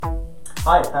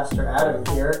Hi, Pastor Adam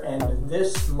here, and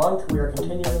this month we are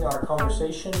continuing our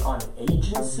conversation on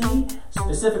agency.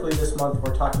 Specifically this month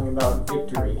we're talking about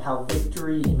victory, how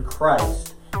victory in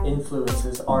Christ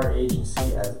influences our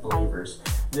agency as believers.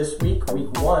 This week,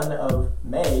 week 1 of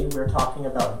May, we're talking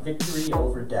about victory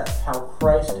over death, how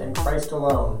Christ and Christ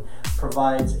alone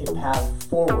provides a path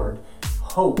forward,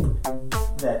 hope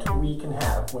that we can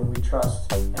have when we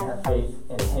trust and have faith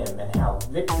in Him, and how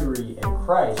victory in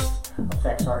Christ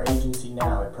affects our agency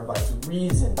now. It provides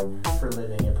reason for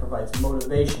living, it provides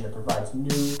motivation, it provides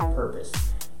new purpose.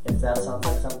 If that sounds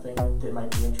like something that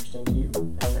might be interesting to you,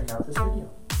 then check out this video.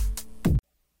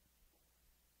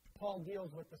 Paul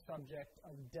deals with the subject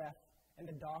of death and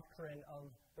the doctrine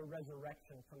of the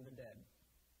resurrection from the dead.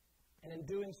 And in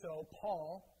doing so,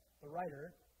 Paul, the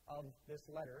writer of this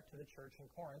letter to the church in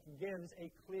Corinth, gives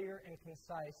a clear and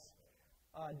concise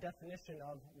definition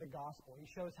of the gospel. He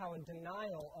shows how a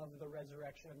denial of the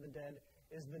resurrection of the dead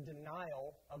is the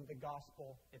denial of the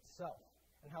gospel itself,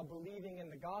 and how believing in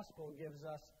the gospel gives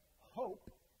us hope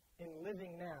in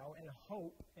living now and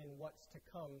hope in what's to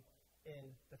come in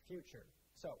the future.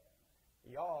 So,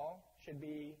 y'all should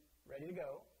be ready to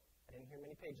go. I didn't hear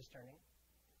many pages turning,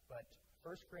 but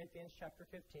 1 Corinthians chapter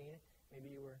 15, maybe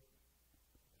you were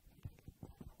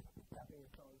tapping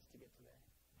your phones to get to there.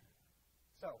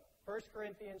 So, 1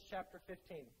 Corinthians chapter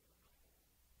 15.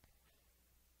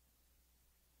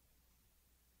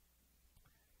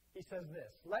 He says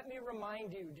this, "Let me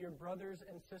remind you, dear brothers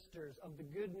and sisters, of the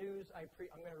good news I preach."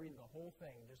 I'm going to read the whole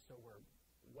thing just so we're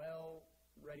well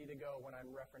ready to go when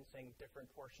I'm referencing different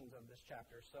portions of this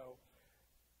chapter. So,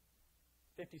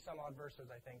 50-some-odd verses,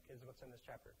 I think, is what's in this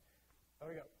chapter. There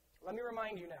we go. "Let me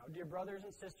remind you now, dear brothers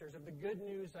and sisters, of the good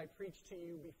news I preached to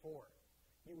you before.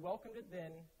 You welcomed it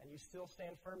then, and you still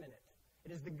stand firm in it.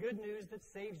 It is the good news that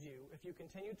saves you if you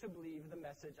continue to believe the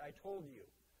message I told you,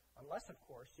 unless, of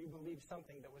course, you believe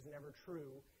something that was never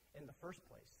true in the first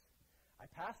place. I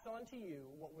passed on to you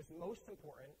what was most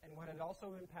important and what had also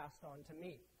been passed on to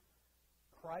me.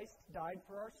 Christ died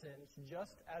for our sins,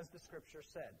 just as the Scripture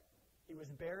said. He was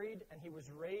buried, and he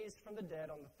was raised from the dead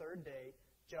on the third day,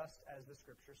 just as the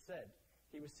Scripture said.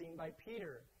 He was seen by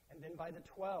Peter, and then by the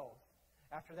 12.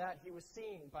 After that, he was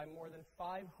seen by more than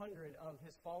 500 of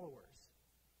his followers.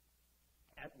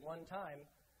 At one time,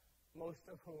 most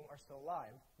of whom are still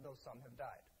alive, though some have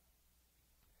died.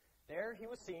 There he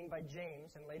was seen by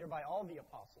James, and later by all the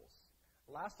apostles.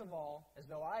 Last of all, as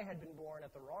though I had been born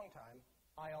at the wrong time,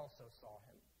 I also saw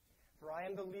him. For I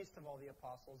am the least of all the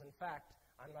apostles. In fact,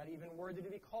 I'm not even worthy to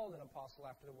be called an apostle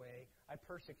after the way I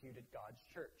persecuted God's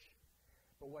church.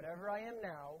 But whatever I am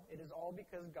now, it is all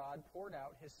because God poured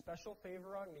out his special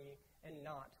favor on me, and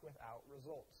not without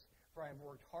results. For I have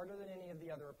worked harder than any of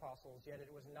the other apostles, yet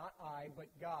it was not I, but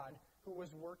God, who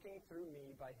was working through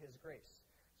me by his grace.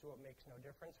 So it makes no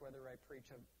difference whether I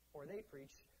preach or they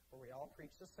preach, for we all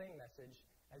preach the same message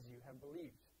as you have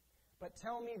believed. But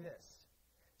tell me this,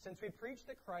 since we preach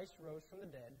that Christ rose from the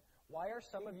dead, why are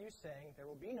some of you saying there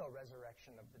will be no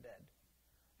resurrection of the dead?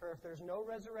 For if there's no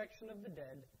resurrection of the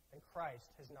dead, then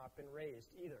Christ has not been raised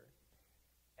either.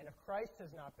 And if Christ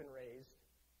has not been raised,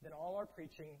 then all our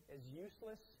preaching is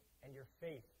useless, and your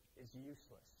faith is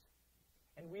useless.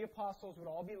 And we apostles would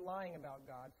all be lying about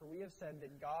God, for we have said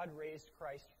that God raised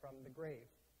Christ from the grave.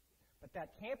 But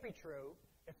that can't be true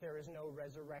if there is no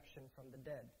resurrection from the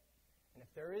dead. And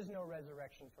if there is no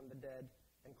resurrection from the dead,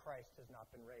 then Christ has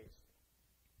not been raised.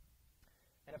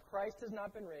 And if Christ has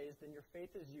not been raised, then your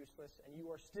faith is useless, and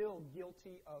you are still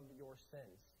guilty of your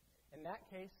sins. In that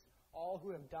case, all who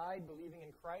have died believing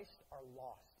in Christ are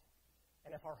lost.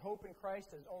 And if our hope in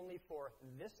Christ is only for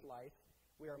this life,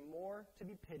 we are more to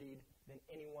be pitied than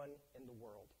anyone in the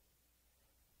world.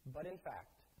 But in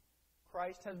fact,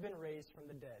 Christ has been raised from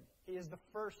the dead. He is the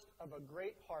first of a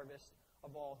great harvest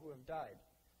of all who have died.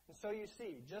 And so you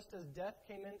see, just as death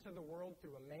came into the world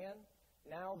through a man,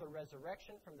 now the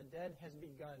resurrection from the dead has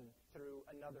begun through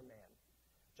another man.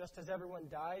 Just as everyone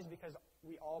dies because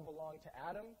we all belong to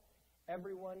Adam,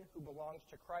 everyone who belongs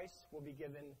to Christ will be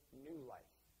given new life.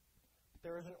 But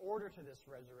there is an order to this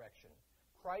resurrection.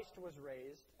 Christ was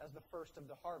raised as the first of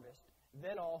the harvest.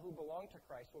 Then all who belong to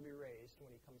Christ will be raised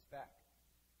when he comes back.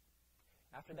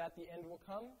 After that, the end will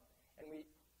come, and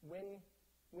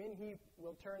when he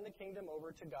will turn the kingdom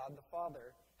over to God the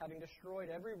Father, having destroyed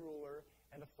every ruler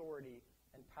and authority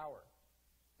and power.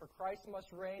 For Christ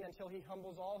must reign until he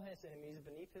humbles all his enemies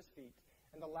beneath his feet,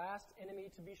 and the last enemy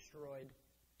to be destroyed,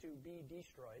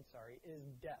 is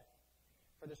death.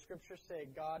 For the Scriptures say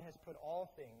God has put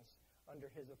all things under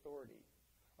his authority.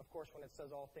 Of course, when it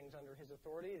says all things under his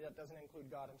authority, that doesn't include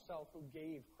God himself, who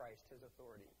gave Christ his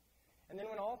authority. And then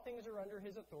when all things are under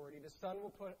his authority, the Son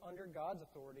will put under God's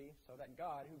authority, so that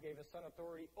God, who gave his Son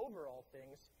authority over all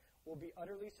things, will be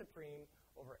utterly supreme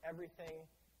over everything,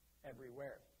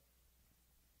 everywhere.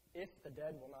 If the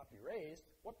dead will not be raised,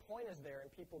 what point is there in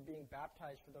people being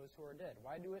baptized for those who are dead?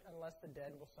 Why do it unless the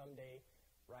dead will someday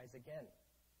rise again?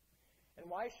 And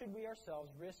why should we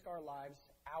ourselves risk our lives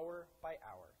hour by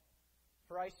hour?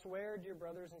 For I swear, dear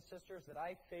brothers and sisters, that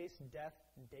I face death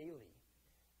daily.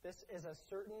 This is as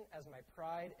certain as my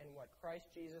pride in what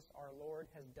Christ Jesus our Lord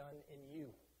has done in you.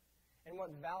 And what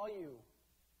value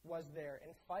was there in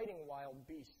fighting wild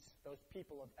beasts, those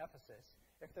people of Ephesus,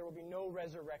 if there will be no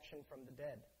resurrection from the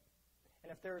dead?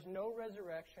 And if there is no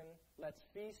resurrection, let's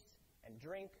feast and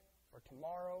drink, for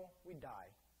tomorrow we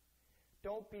die.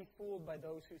 Don't be fooled by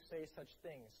those who say such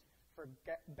things, for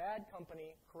bad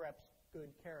company corrupts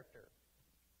good character.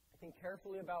 Think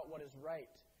carefully about what is right,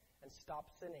 and stop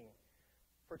sinning.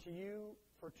 For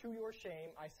to your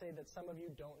shame, I say that some of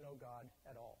you don't know God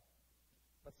at all.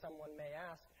 But someone may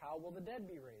ask, how will the dead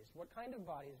be raised? What kind of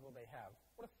bodies will they have?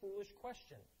 What a foolish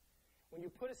question. When you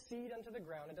put a seed into the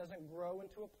ground, it doesn't grow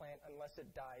into a plant unless it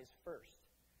dies first.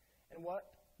 And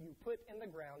what you put in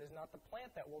the ground is not the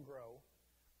plant that will grow,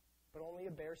 but only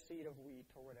a bare seed of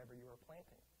wheat or whatever you are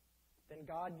planting. Then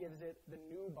God gives it the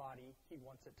new body he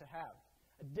wants it to have.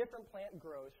 A different plant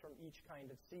grows from each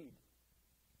kind of seed.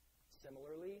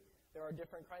 Similarly, there are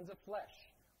different kinds of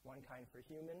flesh, one kind for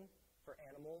human, for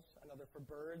animals, another for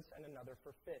birds, and another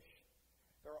for fish.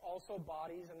 There are also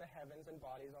bodies in the heavens and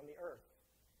bodies on the earth.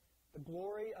 The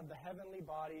glory of the heavenly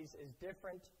bodies is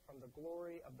different from the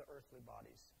glory of the earthly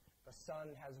bodies. The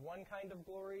sun has one kind of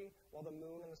glory, while the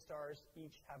moon and the stars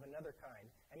each have another kind,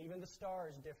 and even the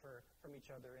stars differ from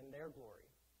each other in their glory.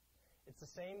 It's the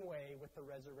same way with the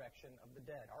resurrection of the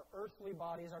dead. Our earthly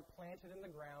bodies are planted in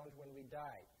the ground when we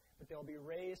die, but they'll be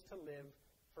raised to live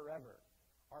forever.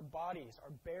 Our bodies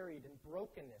are buried in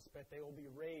brokenness, but they will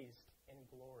be raised in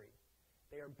glory.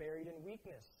 They are buried in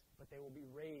weakness, but they will be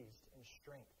raised in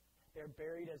strength. They are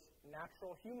buried as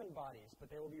natural human bodies,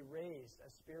 but they will be raised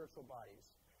as spiritual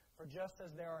bodies. For just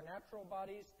as there are natural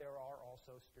bodies, there are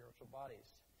also spiritual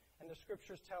bodies. And the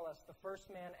scriptures tell us the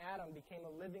first man, Adam, became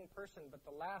a living person, but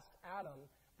the last Adam,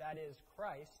 that is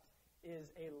Christ, is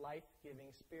a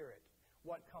life-giving spirit.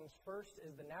 What comes first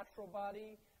is the natural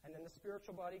body, and then the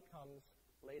spiritual body comes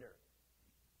later.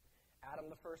 Adam,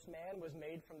 the first man, was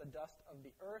made from the dust of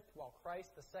the earth, while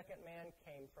Christ, the second man,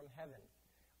 came from heaven.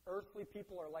 Earthly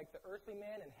people are like the earthly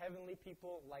man, and heavenly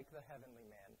people like the heavenly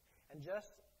man. And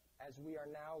just as we are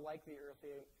now like the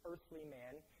earthly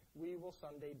man, we will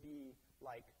someday be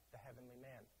like the heavenly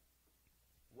man.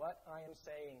 What I am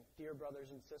saying, dear brothers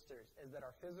and sisters, is that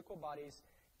our physical bodies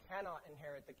cannot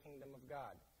inherit the kingdom of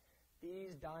God.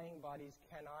 These dying bodies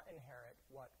cannot inherit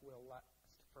what will last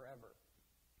forever.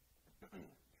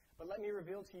 But let me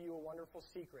reveal to you a wonderful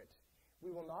secret.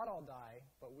 We will not all die,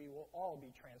 but we will all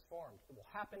be transformed. It will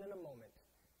happen in a moment,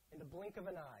 in the blink of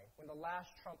an eye, when the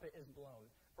last trumpet is blown.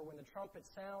 For when the trumpet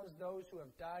sounds, those who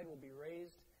have died will be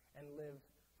raised and live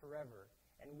forever.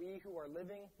 And we who are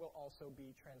living will also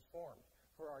be transformed.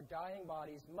 For our dying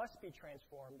bodies must be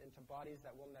transformed into bodies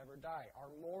that will never die. Our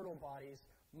mortal bodies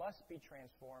must be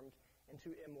transformed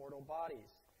into immortal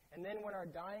bodies. And then when our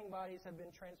dying bodies have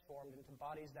been transformed into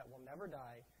bodies that will never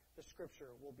die, the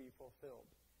scripture will be fulfilled.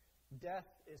 Death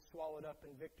is swallowed up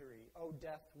in victory. O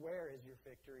death, where is your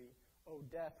victory? O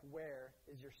death, where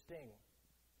is your sting?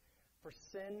 For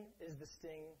sin is the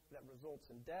sting that results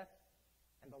in death,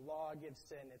 and the law gives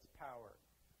sin its power.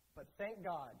 But thank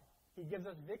God, he gives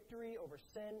us victory over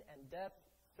sin and death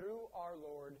through our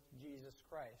Lord Jesus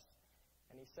Christ.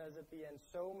 And he says at the end,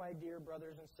 so, my dear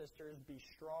brothers and sisters, be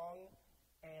strong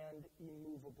and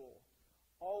immovable.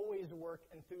 Always work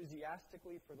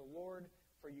enthusiastically for the Lord,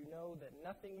 for you know that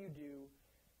nothing you do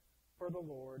for the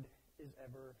Lord is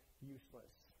ever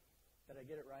useless. Did I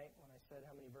get it right when I said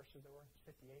how many verses there were?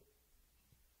 58?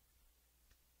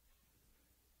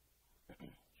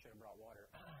 Should have brought water.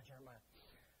 Jeremiah.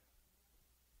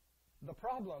 The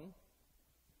problem,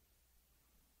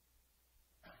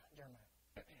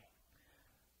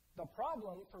 the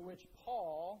problem for which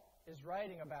Paul is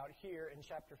writing about here in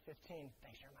chapter 15,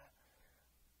 thanks, Jeremiah,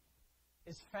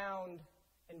 is found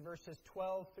in verses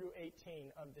 12 through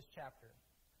 18 of this chapter.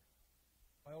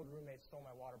 My old roommate stole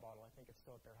my water bottle. I think it's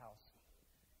still at their house.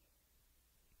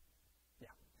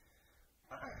 Yeah.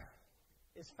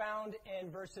 Is found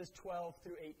in verses 12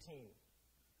 through 18.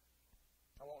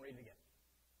 I won't read it again.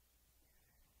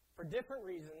 For different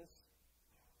reasons,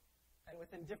 and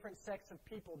within different sects of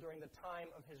people during the time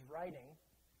of his writing,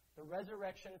 the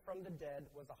resurrection from the dead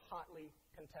was a hotly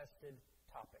contested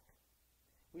topic.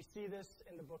 We see this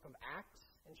in the book of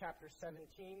Acts, in chapter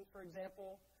 17, for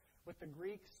example, with the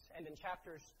Greeks, and in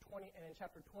chapter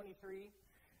 23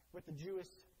 with the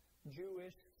Jewish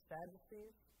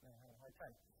Sadducees. Hard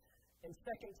time. In 2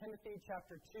 Timothy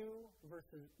chapter 2,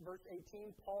 verse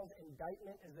 18, Paul's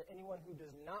indictment is that anyone who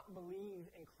does not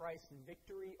believe in Christ's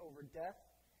victory over death,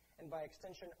 and by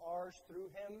extension ours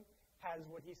through him, has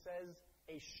what he says,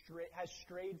 has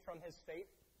strayed from his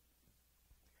faith.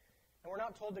 And we're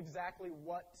not told exactly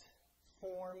what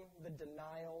form the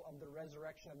denial of the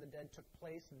resurrection of the dead took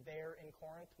place there in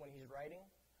Corinth when he's writing.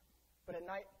 But it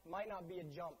might not be a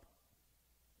jump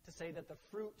to say that the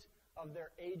fruit of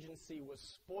their agency was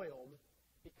spoiled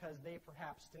because they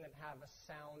perhaps didn't have a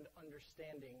sound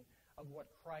understanding of what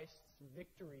Christ's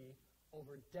victory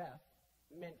over death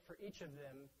meant for each of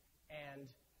them and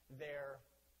their,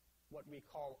 what we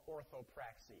call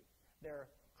orthopraxy, their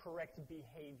correct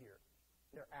behavior,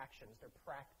 their actions, their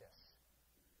practice.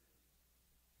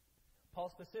 Paul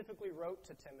specifically wrote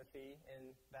to Timothy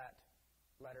in that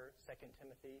letter, 2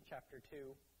 Timothy chapter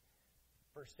 2,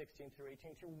 verse 16 through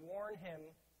 18, to warn him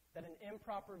that an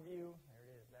improper view, there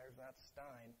it is, there's that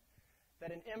Stein,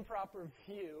 that an improper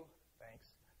view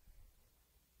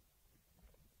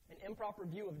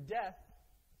of death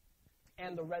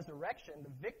and the resurrection,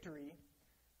 the victory,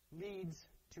 leads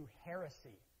to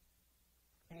heresy.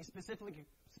 And he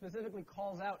specifically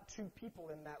calls out two people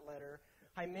in that letter,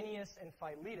 Hymenaeus and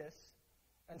Philetus,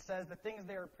 and says the things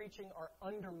they are preaching are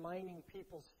undermining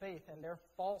people's faith, and their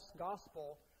false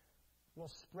gospel will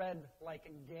spread like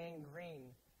a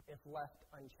gangrene if left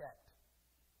unchecked.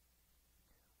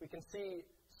 We can see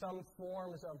some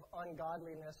forms of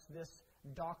ungodliness, this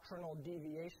doctrinal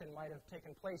deviation might have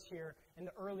taken place here in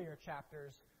the earlier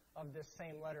chapters of this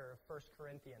same letter of 1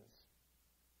 Corinthians.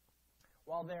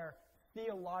 While their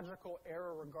theological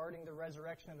error regarding the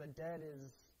resurrection of the dead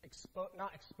is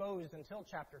not exposed until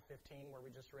chapter 15, where we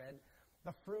just read,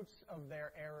 the fruits of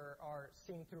their error are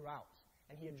seen throughout,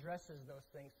 and he addresses those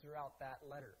things throughout that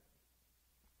letter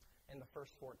in the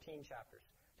first 14 chapters.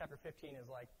 Chapter 15 is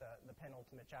like the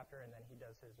penultimate chapter, and then he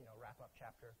does his wrap-up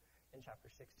chapter in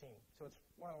chapter 16. So it's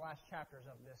one of the last chapters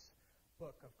of this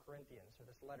book of Corinthians, or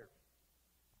this letter.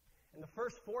 In the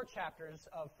first 4 chapters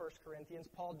of 1 Corinthians,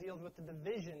 Paul deals with the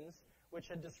divisions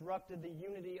which had disrupted the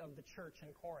unity of the church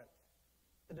in Corinth.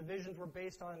 The divisions were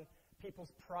based on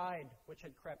people's pride, which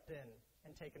had crept in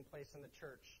and taken place in the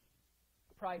church.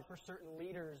 Pride for certain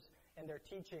leaders and their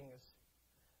teachings.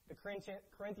 The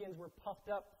Corinthians were puffed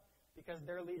up because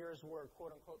their leaders were,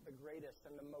 quote-unquote, the greatest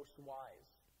and the most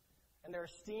wise. And their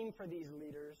esteem for these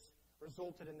leaders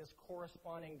resulted in this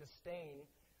corresponding disdain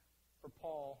for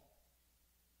Paul,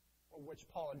 which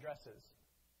Paul addresses.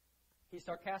 He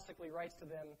sarcastically writes to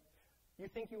them, "You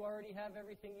think you already have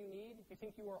everything you need? You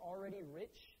think you are already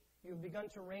rich? You have begun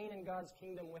to reign in God's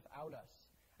kingdom without us.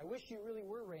 I wish you really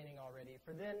were reigning already,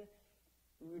 for then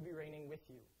we would be reigning with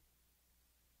you.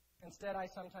 Instead, I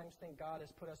sometimes think God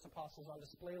has put us apostles on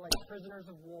display like prisoners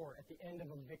of war at the end of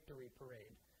a victory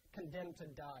parade, condemned to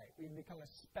die. We've become a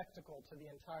spectacle to the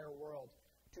entire world,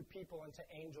 to people and to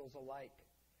angels alike.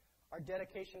 Our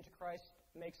dedication to Christ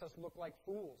makes us look like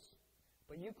fools,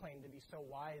 but you claim to be so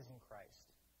wise in Christ.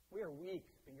 We are weak,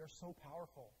 but you're so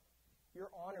powerful. You're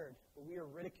honored, but we are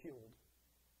ridiculed.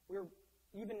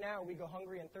 Even now, we go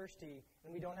hungry and thirsty,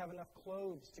 and we don't have enough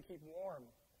clothes to keep warm.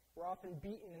 We're often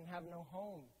beaten and have no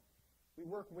home. We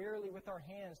work wearily with our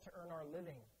hands to earn our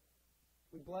living.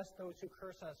 We bless those who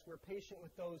curse us. We're patient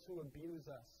with those who abuse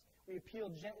us. We appeal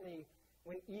gently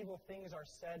when evil things are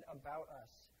said about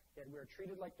us. Yet we're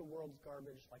treated like the world's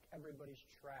garbage, like everybody's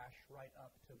trash, right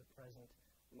up to the present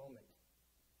moment."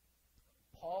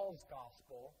 Paul's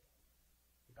gospel,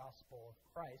 the gospel of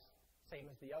Christ, same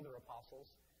as the other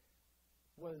apostles,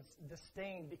 was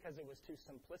disdained because it was too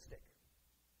simplistic,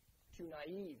 too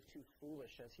naive, too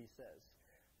foolish, as he says.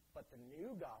 But the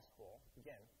new gospel,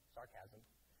 again, sarcasm,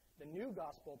 the new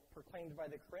gospel proclaimed by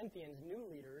the Corinthians' new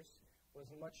leaders was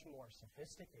much more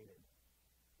sophisticated,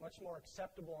 much more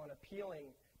acceptable and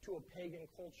appealing to a pagan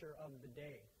culture of the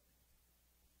day.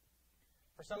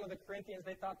 For some of the Corinthians,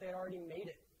 they thought they had already made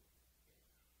it.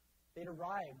 They'd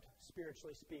arrived,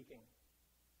 spiritually speaking.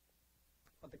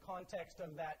 But the context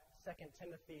of that 2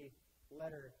 Timothy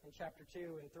letter in chapter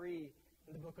 2 and 3,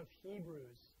 in the book of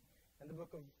Hebrews, and the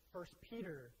book of 1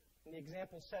 Peter, and the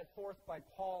example set forth by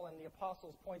Paul and the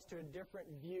apostles points to a different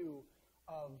view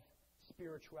of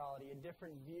spirituality, a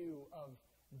different view of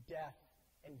death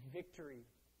and victory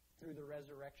through the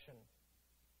resurrection.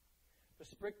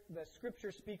 The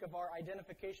Scriptures speak of our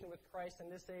identification with Christ in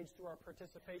this age through our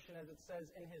participation, as it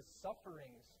says, in His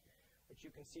sufferings, which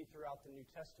you can see throughout the New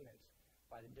Testament.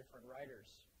 by the different writers,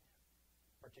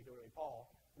 particularly Paul,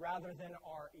 rather than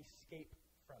our escape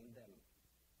from them.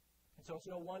 And so it's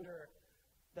no wonder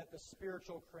that the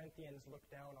spiritual Corinthians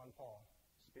looked down on Paul.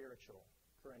 Spiritual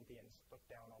Corinthians looked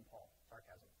down on Paul.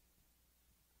 Sarcasm.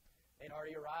 They'd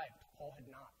already arrived. Paul had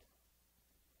not.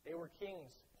 They were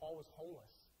kings. Paul was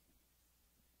homeless.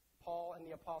 Paul and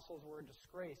the apostles were a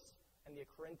disgrace, and the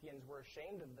Corinthians were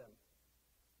ashamed of them.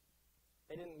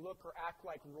 They didn't look or act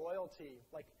like royalty,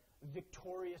 like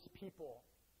victorious people,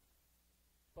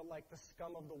 but like the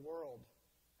scum of the world,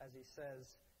 as he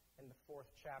says in the 4th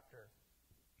chapter.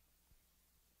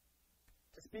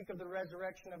 To speak of the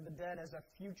resurrection of the dead as a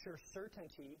future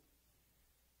certainty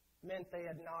meant they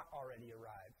had not already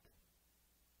arrived,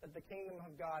 that the kingdom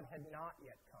of God had not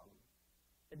yet come.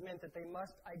 It meant that they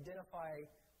must identify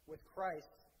with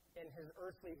Christ in his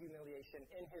earthly humiliation,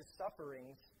 in his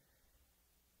sufferings,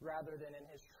 rather than in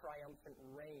his triumphant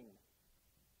reign.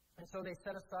 And so they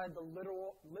set aside the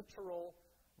literal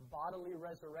bodily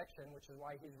resurrection, which is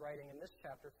why he's writing in this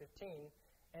chapter 15,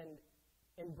 and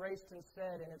embraced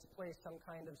instead in its place some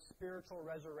kind of spiritual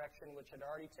resurrection which had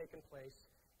already taken place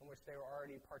and which they were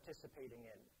already participating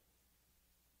in.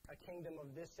 A kingdom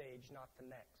of this age, not the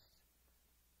next.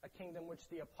 A kingdom which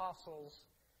the apostles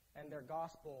and their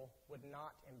gospel would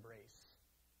not embrace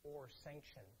or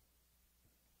sanction.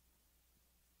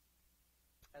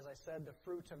 As I said, the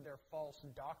fruit of their false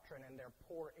doctrine and their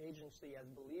poor agency as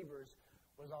believers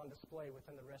was on display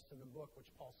within the rest of the book,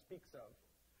 which Paul speaks of.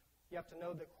 You have to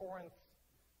know that Corinth,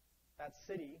 that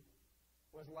city,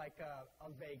 was like a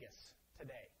Vegas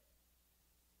today.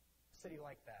 A city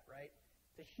like that, right?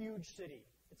 It's a huge city.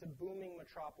 It's a booming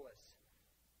metropolis.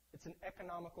 It's an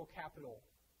economical capital,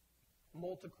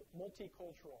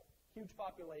 multicultural, huge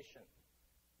population,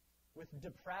 with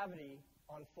depravity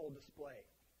on full display.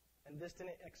 And this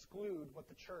didn't exclude what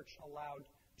the church allowed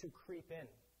to creep in.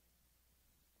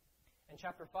 In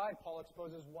chapter 5, Paul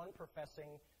exposes one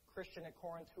professing Christian at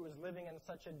Corinth who was living in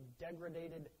such a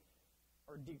degraded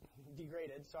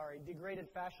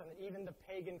fashion that even the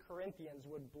pagan Corinthians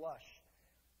would blush.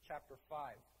 Chapter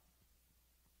 5.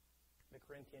 The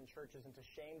Corinthian church isn't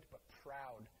ashamed but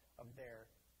proud of their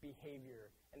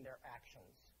behavior and their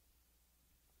actions.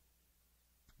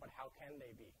 But how can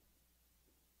they be?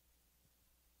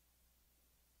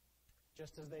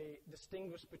 Just as they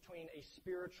distinguish between a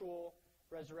spiritual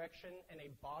resurrection and a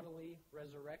bodily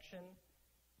resurrection,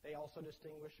 they also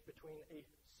distinguish between a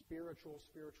spiritual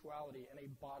spirituality and a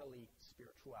bodily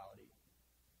spirituality.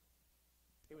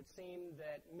 It would seem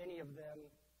that many of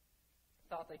them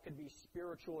thought they could be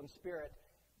spiritual in spirit,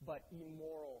 but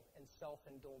immoral and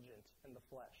self-indulgent in the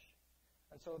flesh.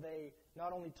 And so they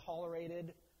not only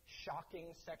tolerated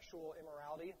shocking sexual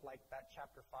immorality, like that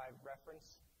chapter 5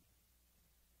 reference,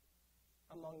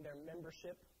 among their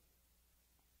membership,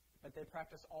 but they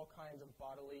practiced all kinds of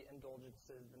bodily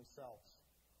indulgences themselves.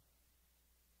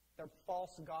 Their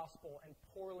false gospel and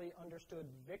poorly understood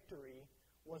victory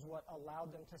was what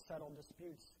allowed them to settle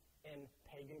disputes in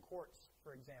pagan courts,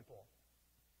 for example.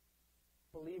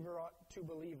 Believer to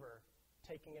believer,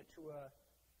 taking it to a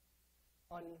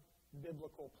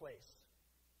unbiblical place,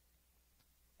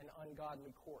 an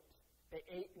ungodly court. They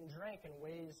ate and drank in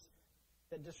ways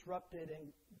that disrupted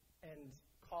and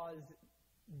caused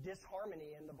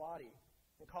disharmony in the body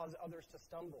and caused others to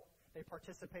stumble. They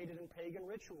participated in pagan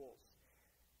rituals.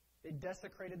 They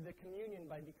desecrated the communion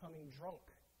by becoming drunk.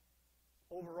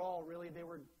 Overall, really, they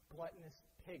were gluttonous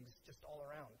pigs just all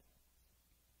around.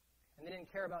 And they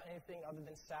didn't care about anything other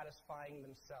than satisfying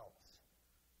themselves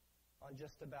on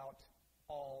just about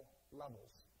all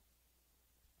levels.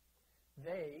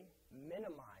 They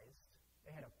minimized,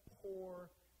 they had a poor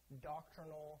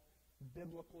doctrinal,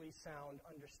 biblically sound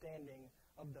understanding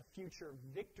of the future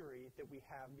victory that we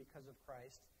have because of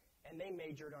Christ, and they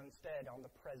majored instead on the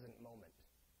present moment.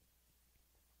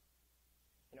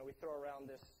 You know, we throw around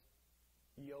this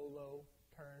YOLO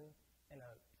term in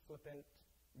a flippant,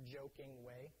 joking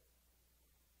way.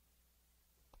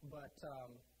 But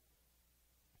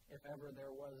if ever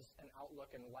there was an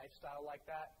outlook and lifestyle like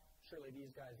that, surely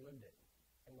these guys lived it,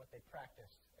 and what they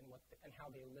practiced, and how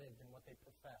they lived, and what they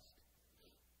professed.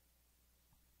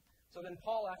 So then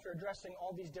Paul, after addressing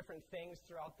all these different things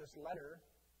throughout this letter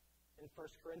in 1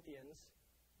 Corinthians,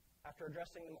 after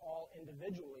addressing them all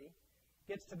individually,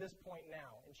 gets to this point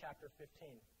now in chapter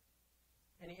 15.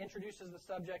 And he introduces the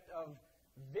subject of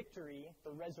victory,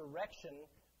 the resurrection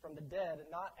from the dead,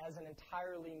 not as an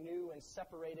entirely new and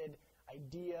separated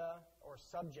idea or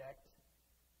subject,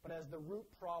 but as the root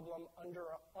problem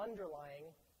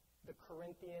underlying the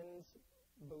Corinthians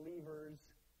believers'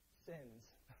 sins.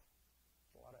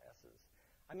 A lot of S's.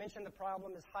 I mentioned the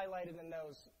problem is highlighted in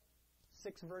those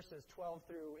 6 verses, 12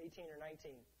 through 18 or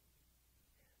 19.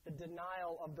 The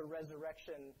denial of the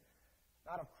resurrection,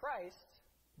 not of Christ,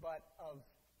 but of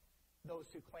those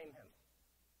who claim him.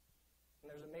 And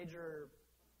there's a major,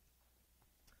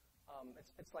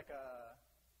 it's like a,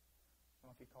 I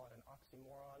don't know if you call it an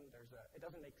oxymoron. It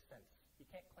doesn't make sense. You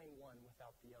can't claim one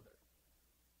without the other.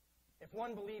 If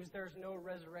one believes there's no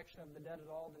resurrection of the dead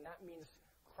at all, then that means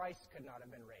Christ could not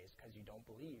have been raised, because you don't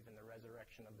believe in the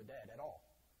resurrection of the dead at all.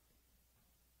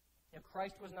 If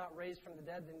Christ was not raised from the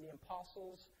dead, then the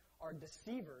apostles are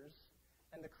deceivers,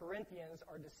 and the Corinthians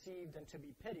are deceived and to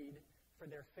be pitied, for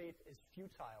their faith is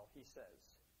futile, he says.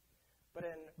 But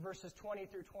in verses 20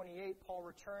 through 28, Paul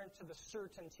returns to the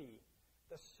certainty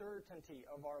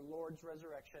of our Lord's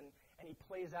resurrection, and he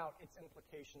plays out its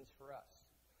implications for us.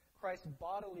 Christ's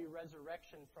bodily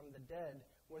resurrection from the dead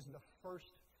was the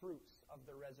first fruits of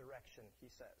the resurrection, he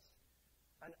says.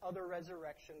 And other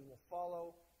resurrections will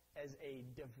follow as a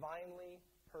divinely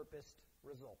purposed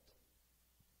result.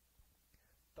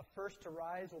 The first to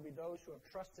rise will be those who have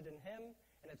trusted in him,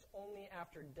 and it's only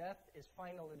after death is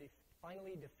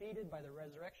finally defeated by the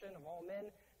resurrection of all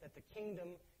men that the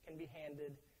kingdom can be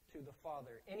handed to the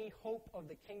Father. Any hope of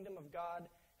the kingdom of God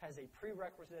has a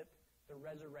prerequisite, the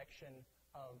resurrection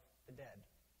of the dead.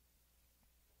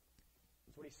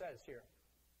 That's what he says here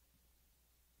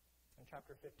in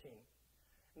chapter 15.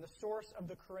 And the source of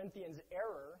the Corinthians'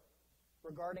 error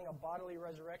regarding a bodily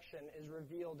resurrection is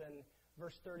revealed in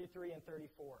verse 33 and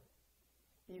 34.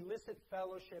 Illicit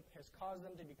fellowship has caused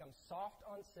them to become soft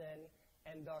on sin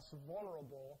and thus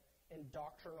vulnerable in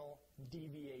doctrinal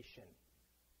deviation.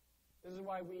 This is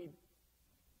why we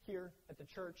here at the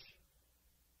church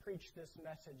preach this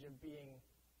message of being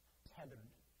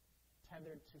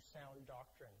tethered to sound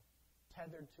doctrine,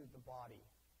 tethered to the body.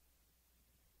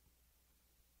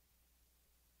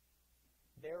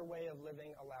 Their way of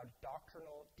living allowed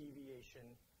doctrinal deviation,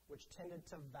 which tended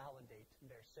to validate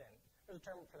their sin. There's a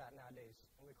term for that nowadays,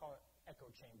 and we call it echo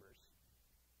chambers.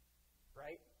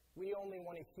 Right? We only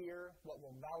want to hear what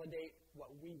will validate what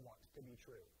we want to be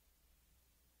true.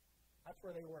 That's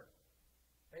where they were.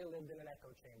 They lived in an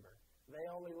echo chamber. They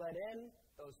only let in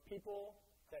those people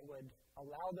that would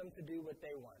allow them to do what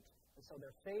they want. And so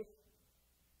their faith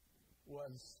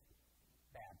was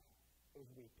bad. It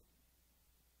was weak.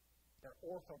 Their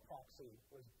orthopraxy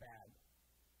was bad.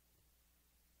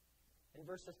 In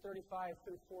verses 35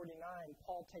 through 49,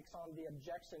 Paul takes on the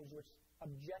objections which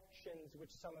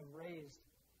some have raised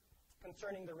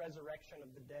concerning the resurrection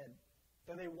of the dead.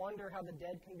 Do they wonder how the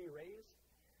dead can be raised?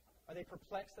 Are they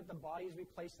perplexed that the bodies we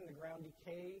place in the ground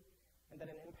decay, and that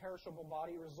an imperishable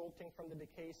body resulting from the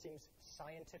decay seems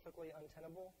scientifically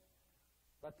untenable?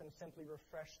 Let them simply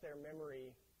refresh their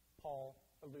memory, Paul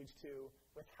alludes to,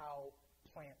 with how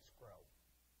plants grow.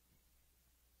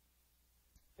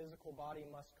 Physical body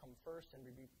must come first and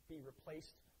be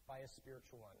replaced by a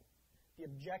spiritual one. The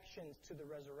objections to the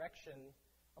resurrection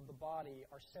of the body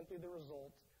are simply the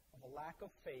result of a lack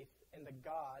of faith in the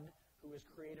God who is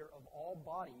creator of all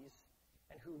bodies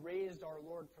and who raised our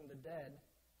Lord from the dead,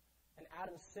 and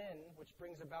Adam's sin, which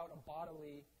brings about a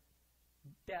bodily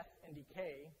death and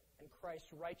decay, and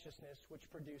Christ's righteousness, which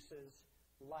produces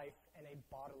life and a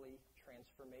bodily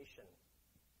transformation.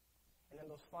 And in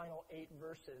those final 8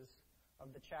 verses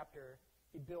of the chapter,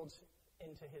 he builds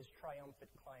into his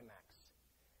triumphant climax.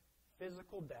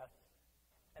 Physical death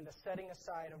and the setting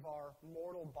aside of our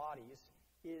mortal bodies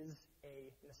is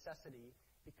a necessity,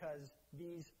 because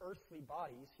these earthly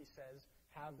bodies, he says,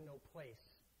 have no place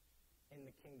in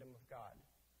the kingdom of God.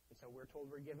 And so we're told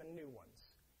we're given new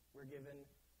ones. We're given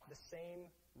the same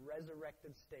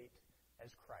resurrected state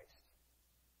as Christ.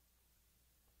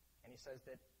 And he says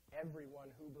that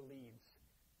everyone who believes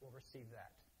will receive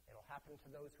that. It'll happen to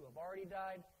those who have already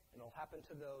died, and it'll happen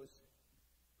to those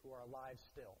who are alive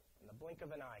still. In the blink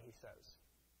of an eye, he says.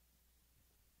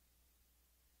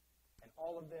 And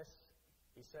all of this,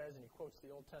 he says, and he quotes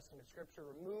the Old Testament scripture,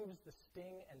 removes the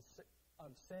sting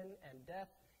of sin and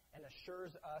death and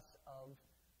assures us of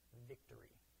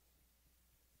victory.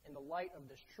 In the light of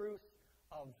this truth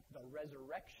of the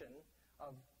resurrection,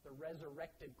 of the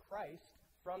resurrected Christ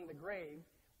from the grave,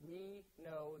 we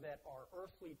know that our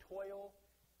earthly toil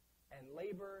and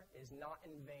labor is not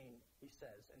in vain, he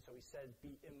says. And so he says,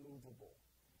 be immovable,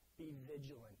 be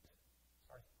vigilant.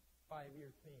 It's our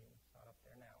 5-year theme. It's not up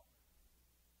there now.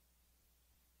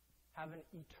 Have an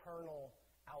eternal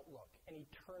outlook, an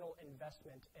eternal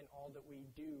investment in all that we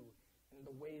do, in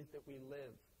the ways that we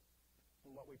live,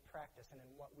 in what we practice, and in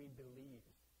what we believe.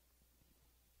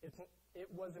 It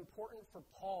was important for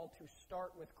Paul to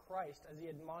start with Christ as he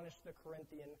admonished the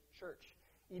Corinthian church.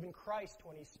 Even Christ,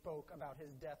 when he spoke about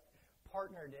his death,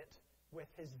 partnered it with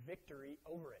his victory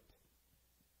over it.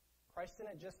 Christ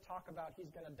didn't just talk about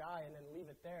he's going to die and then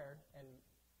leave it there and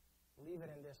leave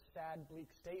it in this sad, bleak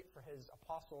state for his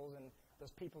apostles and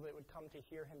those people that would come to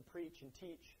hear him preach and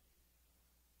teach.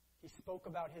 He spoke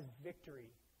about his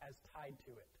victory as tied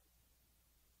to it.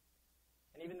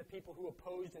 And even the people who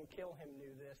opposed and killed him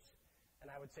knew this,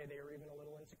 and I would say they were even a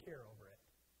little insecure over it.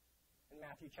 In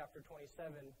Matthew chapter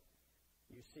 27,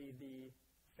 you see the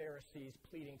Pharisees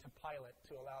pleading to Pilate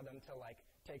to allow them to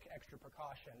take extra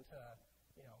precaution to,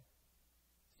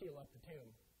 seal up the tomb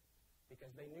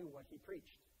because they knew what he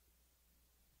preached.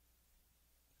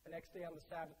 The next day on the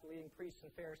Sabbath, the leading priests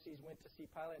and Pharisees went to see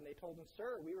Pilate, and they told him,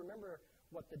 "Sir, we remember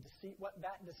what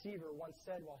that deceiver once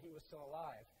said while he was still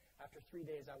alive. After 3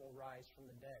 days I will rise from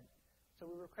the dead. So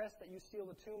we request that you seal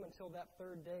the tomb until that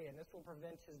third day, and this will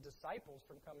prevent his disciples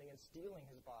from coming and stealing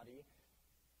his body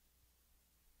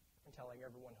and telling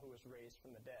everyone who was raised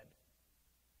from the dead."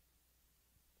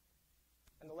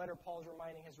 In the letter, Paul is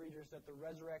reminding his readers that the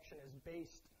resurrection is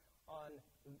based on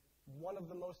one of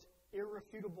the most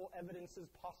irrefutable evidences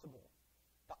possible.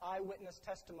 The eyewitness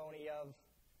testimony of,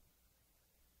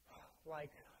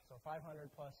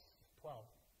 500 plus 12,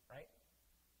 right?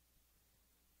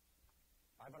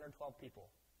 512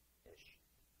 people-ish.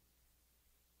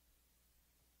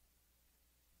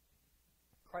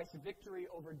 Christ's victory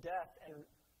over death and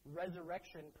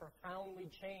resurrection profoundly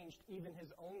changed even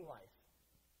his own life.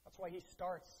 That's why he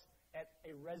starts at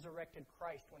a resurrected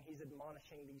Christ when he's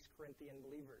admonishing these Corinthian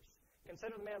believers.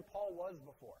 Consider the man Paul was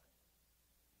before.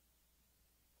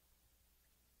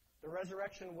 The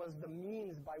resurrection was the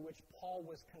means by which Paul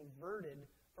was converted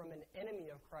from an enemy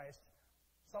of Christ,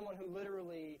 someone who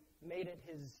literally made it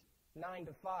his 9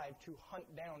 to 5 to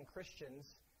hunt down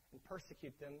Christians and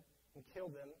persecute them and kill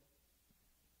them.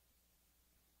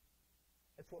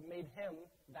 It's what made him,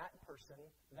 that person,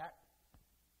 that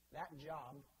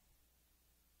job,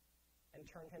 and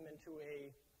turned him into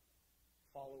a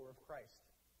follower of Christ.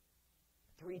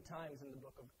 3 times in the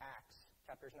book of Acts,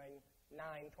 chapters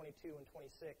 9, 22, and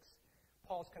 26,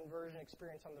 Paul's conversion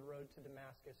experience on the road to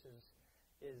Damascus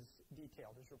is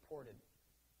detailed, is reported.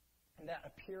 And that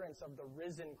appearance of the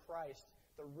risen Christ,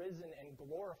 the risen and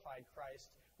glorified Christ,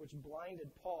 which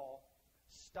blinded Paul,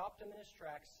 stopped him in his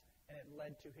tracks, and it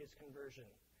led to his conversion.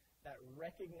 That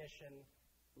recognition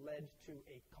led to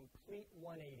a complete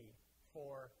 180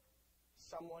 for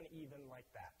someone even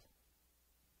like that.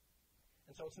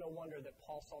 And so it's no wonder that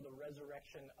Paul saw the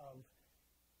resurrection of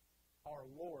our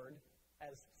Lord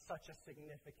as such a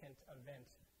significant event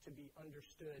to be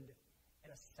understood in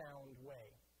a sound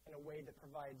way, in a way that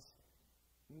provides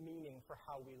meaning for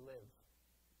how we live.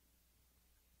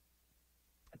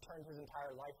 It turns his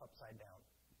entire life upside down.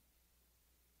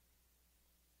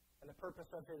 And the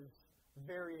purpose of his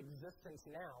very existence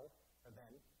now, or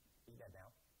then, he's dead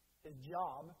now, his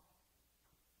job,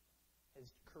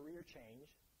 his career change,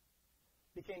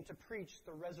 became to preach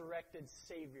the resurrected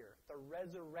Savior for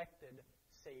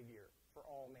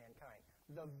all mankind,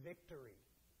 the victory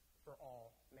for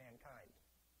all mankind.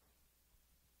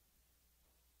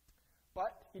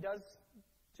 But he does,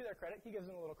 to their credit, he gives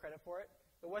them a little credit for it.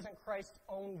 It wasn't Christ's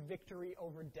own victory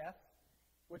over death,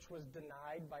 which was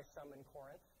denied by some in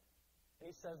Corinth. And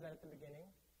he says that at the beginning.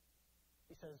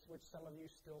 He says, which some of you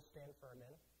still stand firm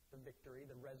in, the victory,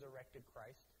 the resurrected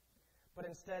Christ. But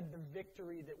instead, the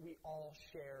victory that we all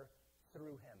share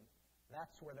through him.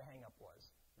 That's where the hang-up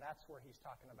was. That's where he's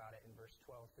talking about it in verse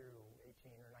 12 through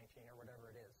 18 or 19 or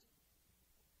whatever it is.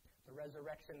 The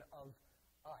resurrection of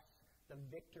us. The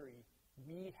victory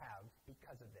we have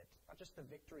because of it. Not just the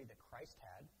victory that Christ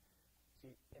had.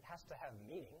 See, it has to have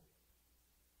meaning.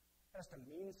 It has to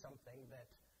mean something that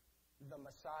the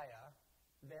Messiah,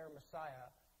 their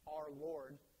Messiah, our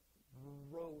Lord,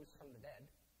 rose from the dead.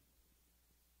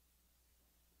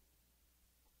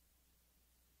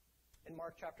 In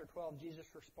Mark chapter 12, Jesus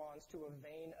responds to a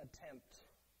vain attempt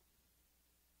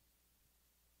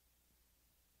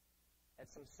at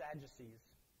some Sadducees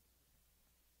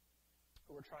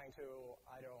who were trying to,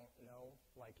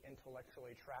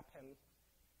 intellectually trap him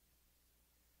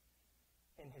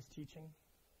in his teaching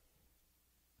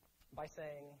by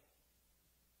saying,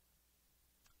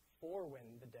 "For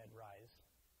when the dead rise."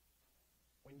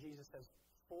 When Jesus says,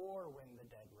 "For when the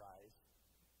dead rise,"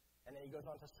 and then he goes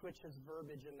on to switch his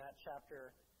verbiage in that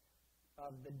chapter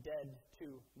of the dead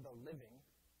to the living.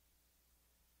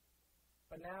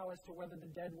 But now, as to whether the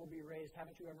dead will be raised,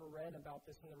 haven't you ever read about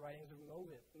this in the writings of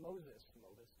Moses,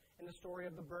 in the story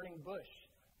of the burning bush?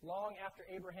 Long after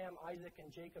Abraham, Isaac,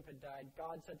 and Jacob had died,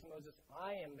 God said to Moses,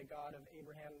 "I am the God of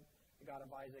Abraham, the God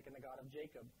of Isaac, and the God of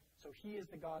Jacob." So he is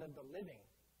the God of the living,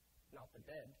 not the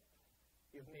dead.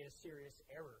 You have made a serious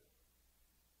error.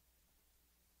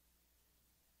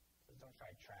 He says, don't try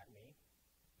to trap me.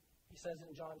 He says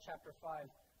in John chapter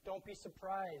 5, don't be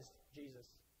surprised, Jesus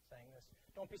saying this.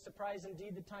 Don't be surprised,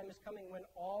 indeed the time is coming when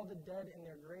all the dead in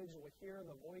their graves will hear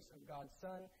the voice of God's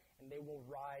Son, and they will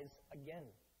rise again.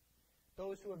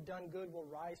 Those who have done good will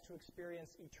rise to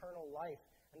experience eternal life,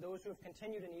 and those who have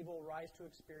continued in evil will rise to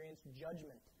experience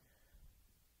judgment.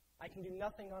 I can do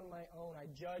nothing on my own. I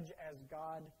judge as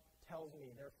God tells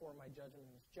me. Therefore, my judgment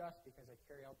is just because I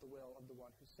carry out the will of the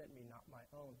one who sent me, not my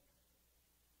own.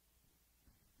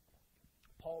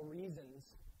 Paul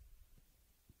reasons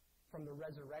from the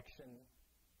resurrection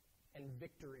and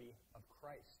victory of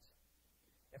Christ.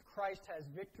 If Christ has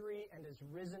victory and is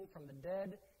risen from the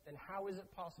dead, then how is it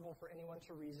possible for anyone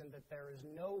to reason that there is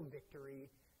no victory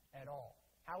at all?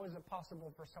 How is it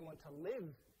possible for someone to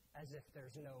live as if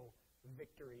there's no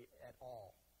victory at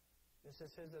all? This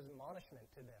is his admonishment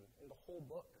to them in the whole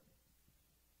book.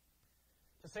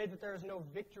 To say that there is no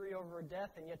victory over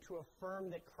death and yet to affirm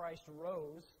that Christ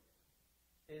rose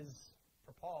is,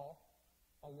 for Paul,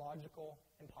 a logical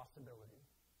impossibility.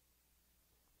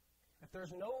 If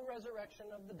there's no resurrection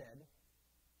of the dead,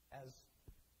 as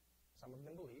some of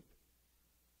them believe,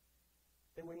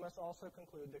 then we must also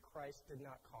conclude that Christ did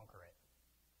not conquer it.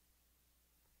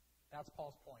 That's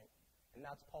Paul's point, and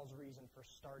that's Paul's reason for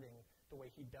starting the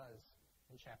way he does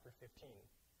in chapter 15.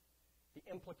 The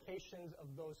implications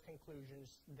of those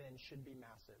conclusions then should be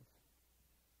massive.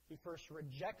 He first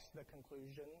rejects the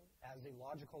conclusion as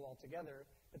illogical altogether,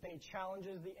 but then he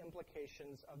challenges the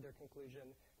implications of their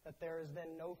conclusion that there is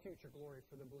then no future glory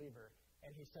for the believer.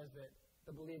 And he says that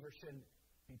the believer should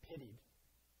be pitied,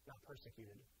 not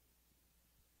persecuted.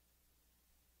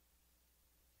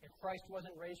 If Christ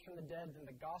wasn't raised from the dead, then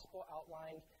the gospel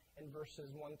outlined in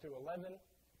verses 1 through 11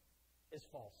 is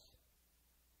false.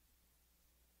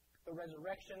 The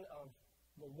resurrection of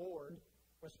the Lord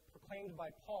was proclaimed by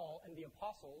Paul and the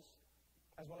apostles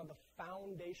as one of the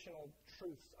foundational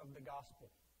truths of the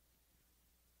gospel.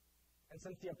 And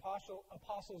since the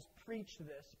apostles preached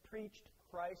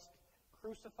Christ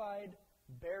crucified,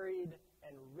 buried,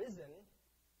 and risen,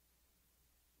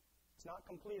 it's not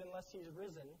complete unless he's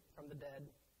risen from the dead.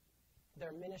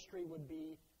 Their ministry would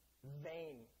be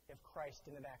vain if Christ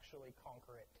didn't actually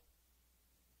conquer it.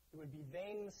 It would be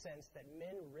vain in the sense that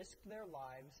men risked their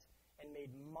lives and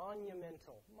made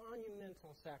monumental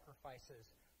sacrifices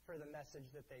for the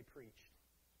message that they preached.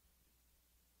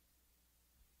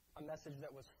 A message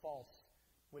that was false,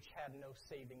 which had no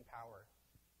saving power.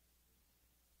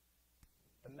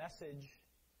 The message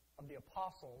of the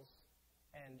apostles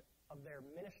and of their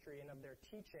ministry and of their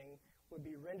teaching would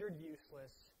be rendered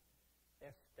useless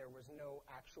if there was no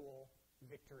actual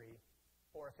victory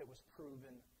or if it was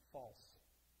proven false.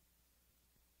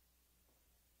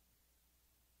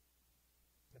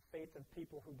 The faith of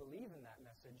people who believe in that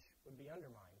message would be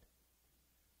undermined.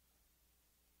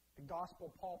 The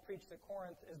gospel Paul preached at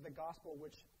Corinth is the gospel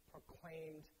which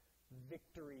proclaimed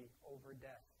victory over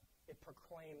death. It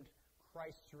proclaimed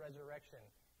Christ's resurrection.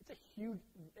 It's a huge,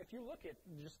 if you look at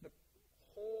just the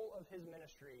whole of his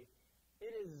ministry,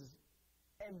 it is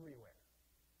everywhere.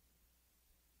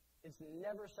 It's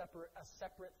never a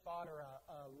separate thought or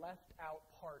a left out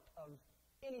part of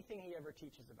anything he ever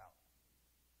teaches about.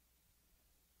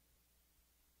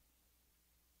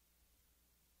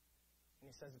 And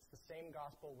he says it's the same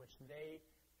gospel which they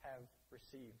have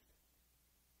received,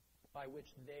 by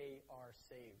which they are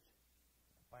saved,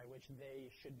 by which they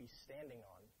should be standing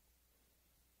on.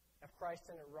 If Christ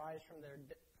didn't rise from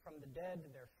the dead,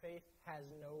 their faith has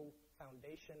no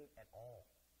foundation at all.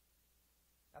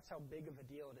 That's how big of a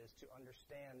deal it is to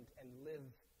understand and live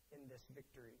in this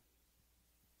victory.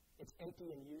 It's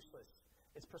empty and useless.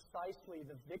 It's precisely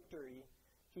the victory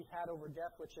he had over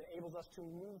death which enables us to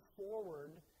move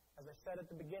forward, as I said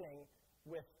at the beginning,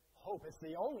 with hope. It's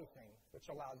the only thing which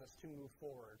allows us to move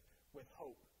forward with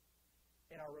hope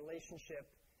in our relationship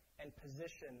and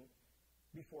position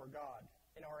before God,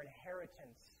 in our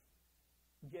inheritance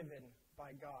given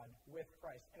by God with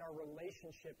Christ, in our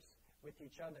relationships with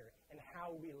each other, and how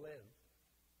we live.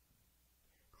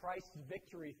 Christ's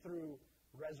victory through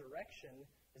resurrection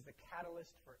is the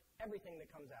catalyst for everything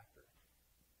that comes after.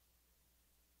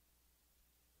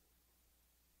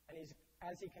 And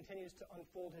as he continues to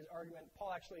unfold his argument,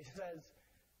 Paul actually says,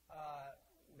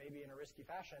 maybe in a risky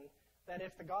fashion, that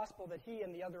if the gospel that he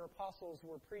and the other apostles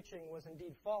were preaching was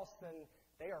indeed false, then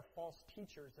they are false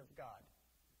teachers of God.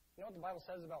 You know what the Bible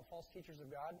says about false teachers of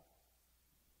God?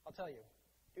 I'll tell you.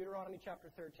 Deuteronomy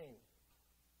chapter 13.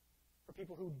 For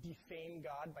people who defame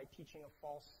God by teaching a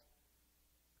false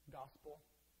gospel.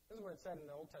 This is what it said in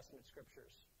the Old Testament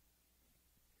scriptures.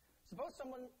 Suppose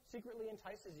someone secretly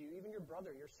entices you, even your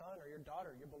brother, your son, or your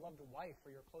daughter, your beloved wife,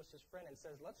 or your closest friend, and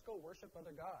says, let's go worship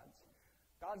other gods,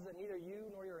 gods that neither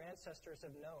you nor your ancestors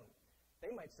have known.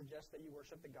 They might suggest that you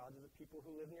worship the gods of the people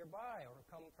who live nearby or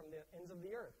come from the ends of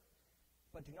the earth.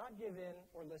 But do not give in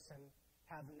or listen,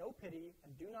 have no pity,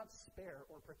 and do not spare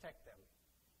or protect them.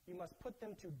 You must put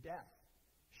them to death.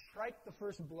 Strike the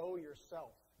first blow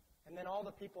yourself, and then all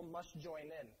the people must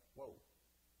join in. Whoa.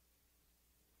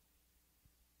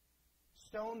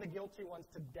 Stone the guilty ones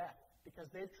to death, because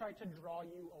they've tried to draw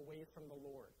you away from the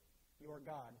Lord, your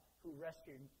God, who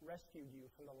rescued you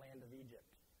from the land of Egypt,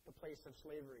 the place of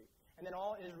slavery. And then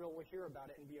all Israel will hear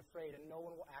about it and be afraid, and no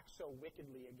one will act so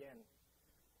wickedly again.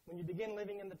 When you begin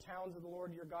living in the towns of the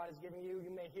Lord your God is giving you,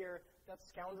 you may hear that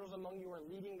scoundrels among you are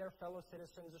leading their fellow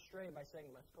citizens astray by saying,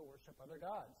 let's go worship other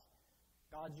gods,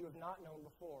 gods you have not known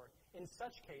before. In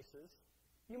such cases,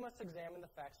 you must examine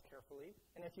the facts carefully,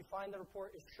 and if you find the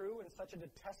report is true and such a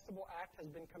detestable act has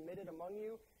been committed among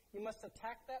you, you must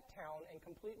attack that town and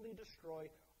completely destroy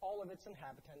all of its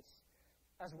inhabitants,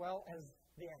 as well as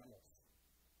the animals.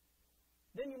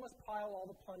 Then you must pile all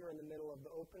the plunder in the middle of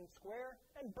the open square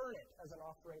and burn it as an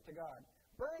offering to God.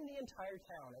 Burn the entire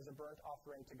town as a burnt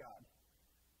offering to God.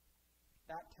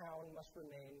 That town must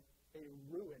remain a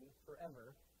ruin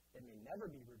forever. It may never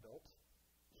be rebuilt.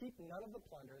 Keep none of the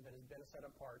plunder that has been set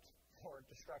apart for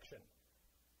destruction.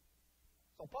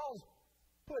 So Paul's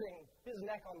putting his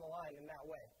neck on the line in that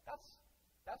way.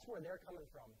 That's where they're coming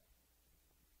from.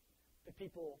 The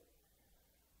people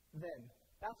then.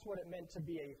 That's what it meant to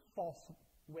be a false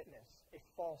witness, a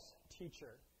false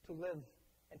teacher, to live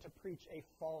and to preach a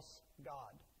false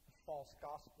God, a false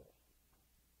gospel.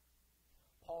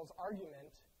 Paul's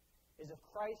argument is if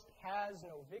Christ has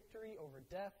no victory over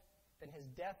death, then his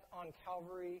death on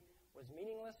Calvary was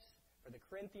meaningless for the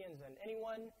Corinthians and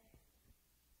anyone,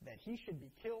 that he should be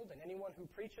killed, and anyone who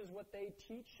preaches what they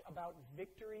teach about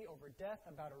victory over death,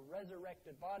 about a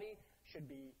resurrected body, should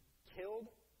be killed.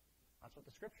 That's what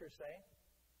the scriptures say.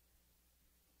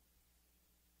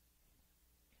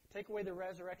 Take away the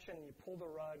resurrection and you pull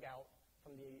the rug out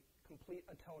from the complete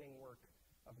atoning work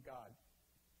of God.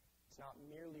 It's not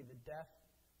merely the death,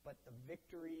 but the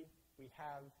victory we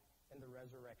have in the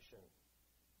resurrection,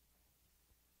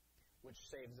 which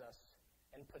saves us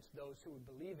and puts those who would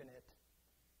believe in it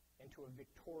into a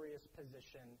victorious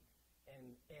position and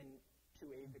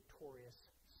into a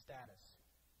victorious status.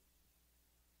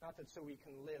 Not that so we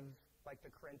can live like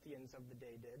the Corinthians of the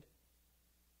day did,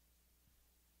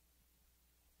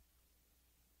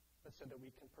 but so that we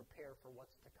can prepare for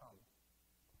what's to come.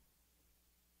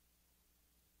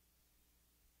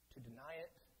 To deny it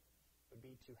would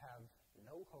be to have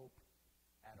no hope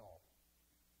at all.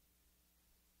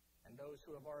 And those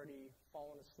who have already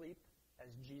fallen asleep, as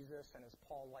Jesus and as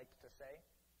Paul liked to say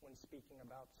when speaking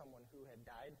about someone who had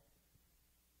died,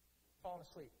 fallen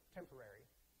asleep, temporary.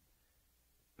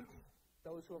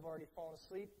 Those who have already fallen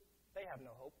asleep, they have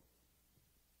no hope.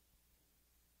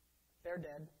 They're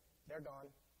dead. They're gone.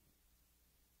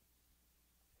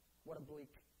 What a bleak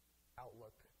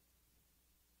outlook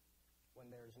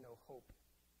when there's no hope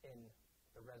in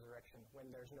the resurrection, when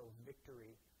there's no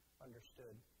victory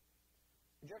understood.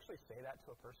 Would you actually say that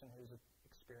to a person who's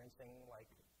experiencing, like,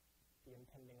 the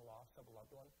impending loss of a loved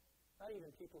one? Not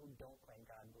even people who don't claim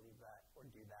God believe that or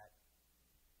do that.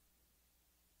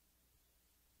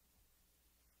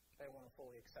 They want to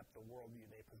fully accept the worldview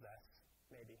they possess,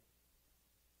 maybe.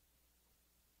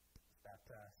 It's that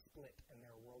split in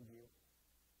their worldview.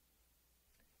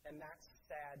 And that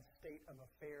sad state of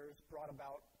affairs brought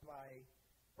about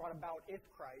if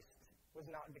Christ was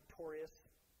not victorious,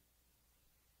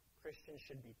 Christians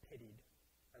should be pitied,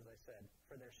 as I said,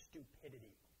 for their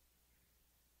stupidity,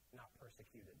 not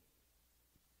persecuted.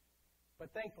 But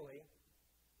thankfully,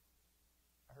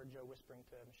 I heard Joe whispering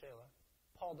to Michaela,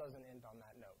 Paul doesn't end on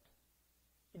that note.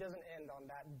 He doesn't end on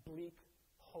that bleak,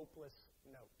 hopeless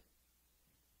note.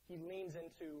 He leans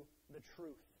into the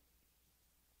truth,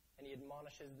 and he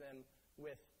admonishes them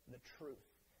with the truth,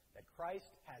 that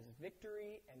Christ has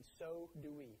victory, and so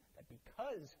do we. That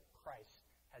because Christ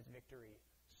has victory,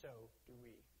 so do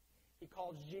we. He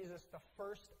calls Jesus the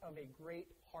first of a great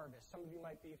harvest. Some of you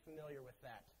might be familiar with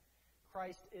that.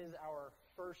 Christ is our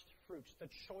first fruits,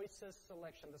 the choicest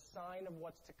selection, the sign of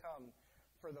what's to come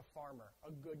for the farmer,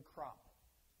 a good crop.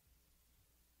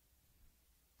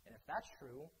 And if that's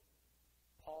true,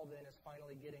 Paul then is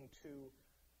finally getting to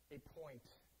a point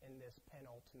in this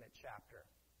penultimate chapter.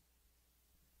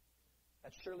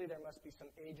 That surely there must be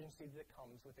some agency that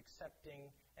comes with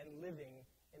accepting and living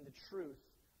in the truth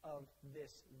of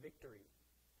this victory.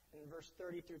 In verse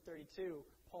 30 through 32,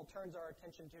 Paul turns our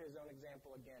attention to his own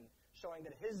example again, showing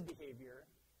that his behavior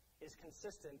is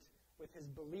consistent with his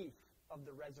belief of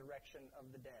the resurrection of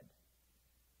the dead.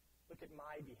 Look at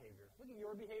my behavior. Look at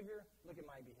your behavior. Look at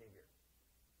my behavior.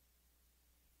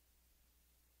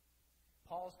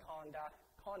 Paul's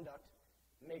conduct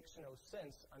makes no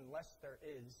sense unless there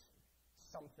is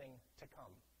something to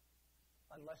come.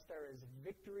 Unless there is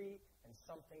victory and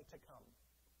something to come.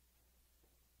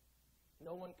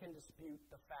 No one can dispute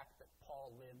the fact that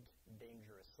Paul lived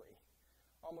dangerously.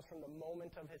 Almost from the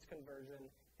moment of his conversion,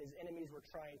 his enemies were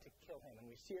trying to kill him. And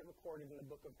we see it recorded in the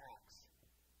book of Acts.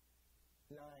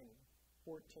 9,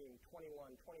 14,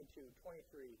 21, 22,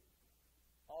 23,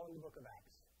 all in the book of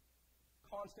Acts.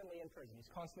 Constantly in prison. He's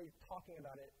constantly talking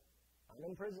about it. I'm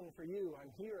in prison for you.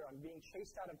 I'm here. I'm being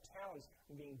chased out of towns.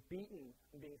 I'm being beaten.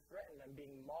 I'm being threatened. I'm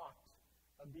being mocked,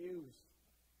 abused.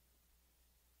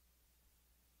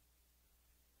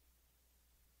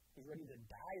 He's ready to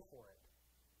die for it.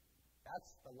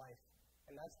 That's the life,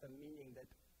 and that's the meaning that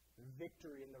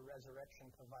victory in the resurrection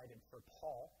provided for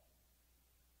Paul.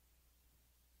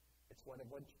 It's what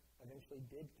eventually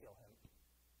did kill him,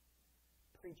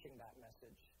 preaching that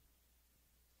message.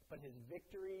 But his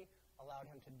victory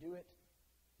allowed him to do it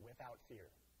without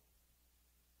fear.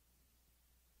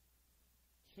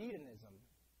 Hedonism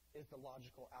is the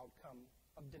logical outcome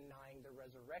of denying the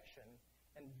resurrection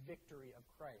and victory of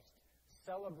Christ,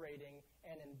 celebrating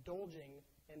and indulging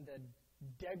in the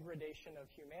degradation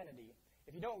of humanity.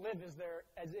 If you don't live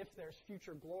as if there's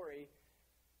future glory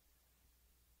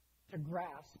to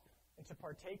grasp and to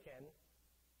partake in,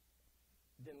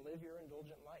 then live your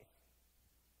indulgent life.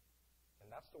 And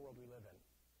that's the world we live in.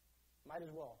 Might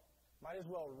as well. Might as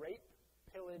well rape,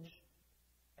 pillage,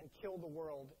 and kill the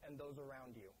world and those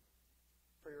around you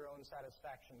for your own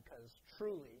satisfaction, because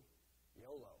truly,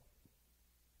 YOLO.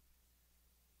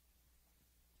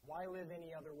 Why live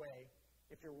any other way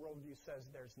if your worldview says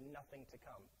there's nothing to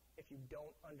come, if you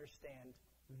don't understand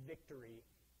victory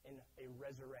in a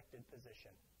resurrected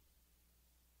position?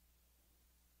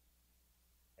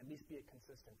 At least be a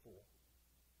consistent fool.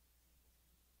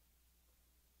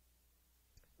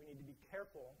 We need to be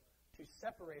careful to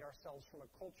separate ourselves from a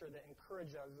culture that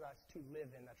encourages us to live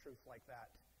in a truth like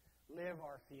that. Live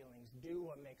our feelings. Do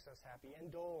what makes us happy.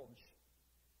 Indulge.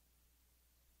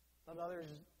 Let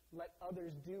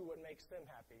others do what makes them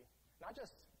happy. Not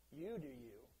just you do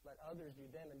you. Let others do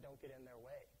them and don't get in their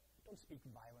way. Don't speak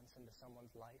violence into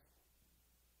someone's life.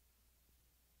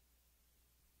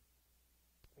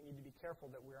 We need to be careful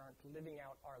that we aren't living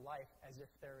out our life as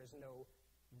if there is no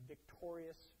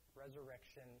victorious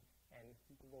resurrection and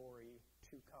glory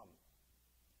to come.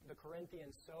 The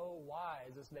Corinthians, so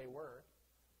wise as they were,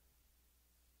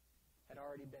 had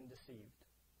already been deceived.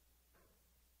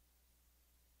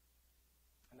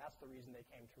 And that's the reason they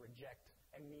came to reject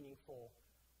a meaningful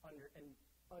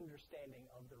understanding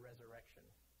of the resurrection.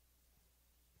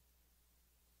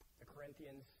 The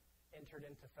Corinthians entered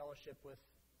into fellowship with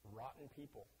rotten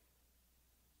people.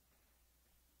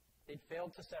 They'd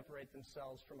failed to separate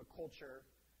themselves from a culture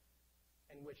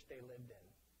in which they lived in,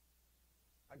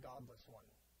 a godless one.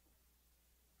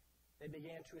 They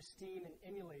began to esteem and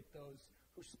emulate those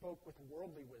who spoke with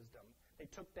worldly wisdom. They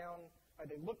looked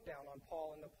down on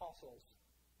Paul and the apostles.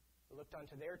 They looked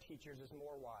unto their teachers as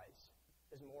more wise,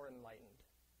 as more enlightened.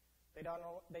 They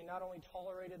not only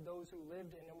tolerated those who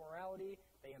lived in immorality,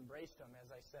 they embraced them, as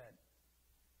I said.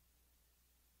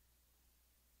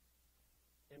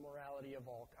 Immorality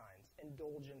of all kinds,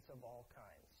 indulgence of all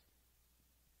kinds,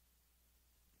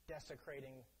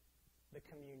 desecrating the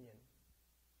communion,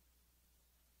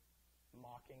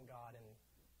 mocking God in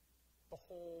the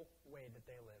whole way that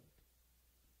they lived.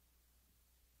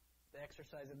 The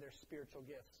exercise of their spiritual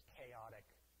gifts, chaotic.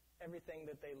 Everything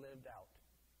that they lived out,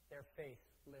 their faith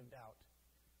lived out,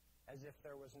 as if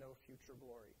there was no future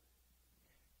glory.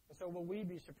 And so will we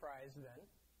be surprised then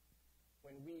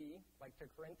when we, like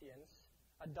the Corinthians,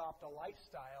 adopt a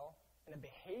lifestyle and a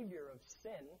behavior of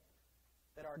sin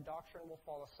that our doctrine will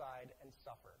fall aside and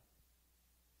suffer,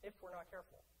 if we're not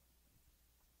careful?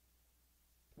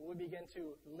 Will we begin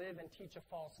to live and teach a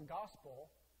false gospel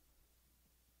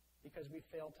because we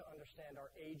fail to understand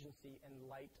our agency in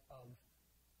light of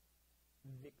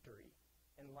victory,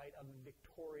 in light of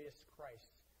victorious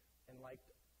Christ, in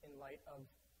light of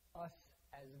us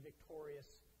as victorious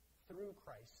through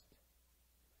Christ?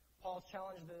 Paul's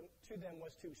challenge to them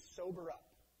was to sober up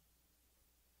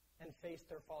and face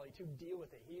their folly, to deal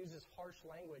with it. He uses harsh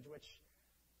language, which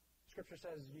Scripture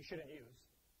says you shouldn't use.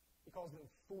 He calls them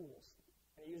fools,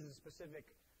 and he uses specific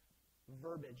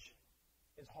verbiage.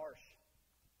 It's harsh.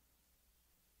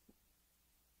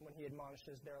 when he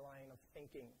admonishes their line of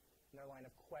thinking, and their line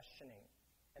of questioning,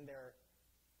 and the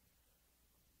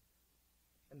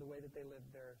way that they live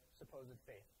their supposed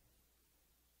faith.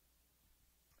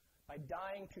 By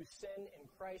dying to sin in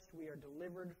Christ, we are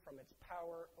delivered from its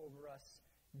power over us.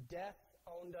 Death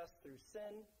owned us through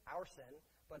sin, our sin,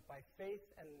 but by faith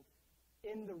and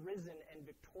in the risen and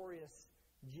victorious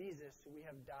Jesus, we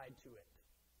have died to it.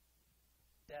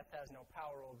 Death has no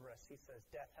power over us, he says.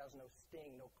 Death has no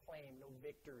sting, no claim, no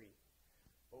victory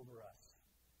over us.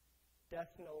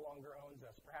 Death no longer owns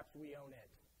us. Perhaps we own it.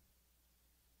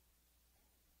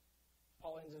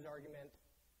 Paul ends his argument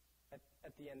at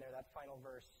the end there, that final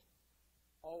verse.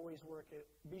 Always work,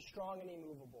 be strong and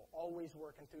immovable. Always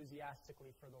work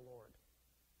enthusiastically for the Lord.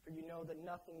 For you know that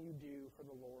nothing you do for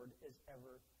the Lord is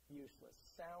ever useless.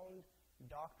 Sound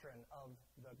doctrine of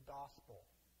the gospel,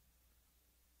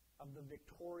 of the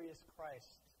victorious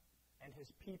Christ and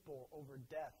his people over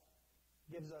death,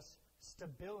 gives us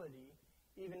stability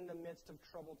even in the midst of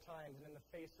troubled times and in the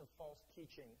face of false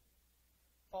teaching.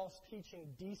 False teaching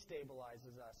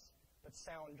destabilizes us, but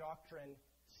sound doctrine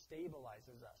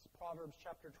stabilizes us. Proverbs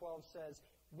chapter 12 says,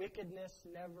 wickedness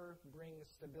never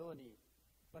brings stability,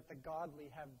 but the godly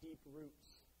have deep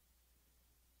roots.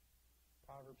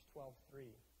 Proverbs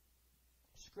 12:3.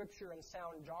 Scripture and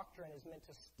sound doctrine is meant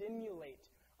to stimulate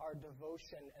our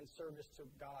devotion and service to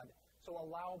God. So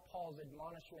allow Paul's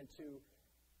admonishment to,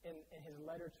 in his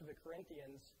letter to the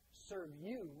Corinthians, serve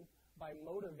you by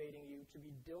motivating you to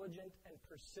be diligent and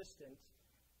persistent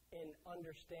in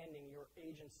understanding your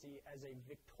agency as a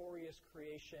victorious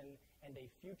creation and a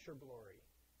future glory,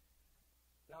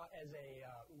 not as a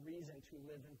reason to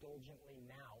live indulgently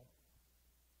now,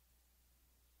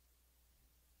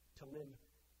 to live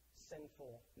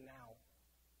sinful now.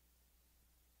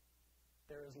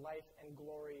 There is life and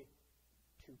glory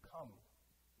to come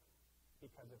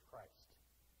because of Christ.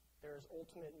 There is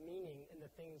ultimate meaning in the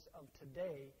things of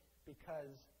today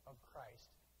because of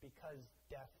Christ, because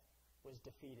death was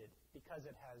defeated, because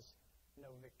it has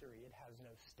no victory, it has no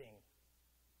sting.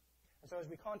 And so as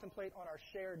we contemplate on our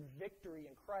shared victory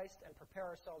in Christ and prepare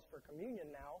ourselves for communion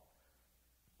now,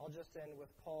 I'll just end with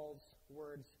Paul's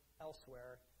words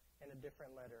elsewhere in a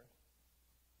different letter.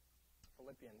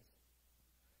 Philippians.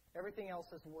 Everything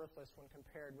else is worthless when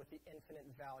compared with the infinite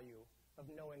value of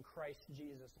knowing Christ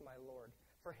Jesus my Lord.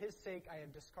 For his sake I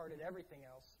have discarded everything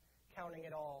else, counting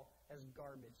it all as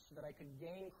garbage, so that I could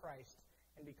gain Christ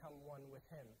and become one with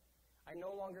him. I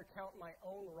no longer count my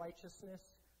own righteousness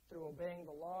through obeying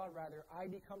the law. Rather,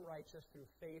 I become righteous through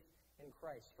faith in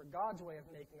Christ. For God's way of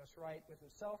making us right with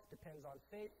himself depends on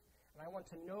faith, and I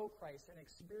want to know Christ and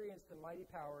experience the mighty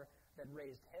power that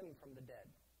raised him from the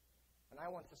dead. And I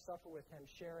want to suffer with him,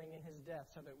 sharing in his death,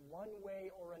 so that one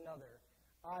way or another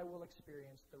I will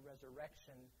experience the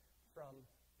resurrection from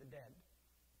the dead.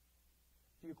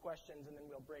 A few questions, and then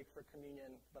we'll break for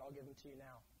communion, but I'll give them to you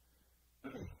now.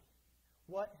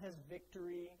 What has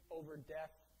victory over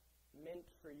death meant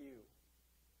for you?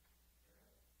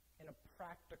 In a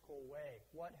practical way,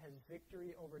 what has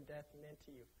victory over death meant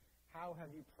to you? How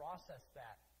have you processed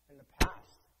that in the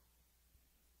past?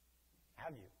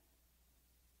 Have you?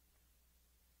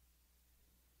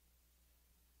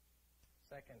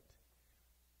 Second,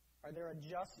 are there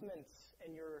adjustments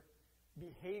in your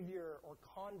behavior or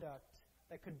conduct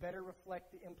that could better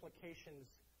reflect the implications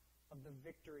of the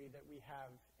victory that we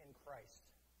have in Christ?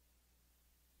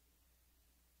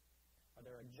 Are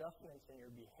there adjustments in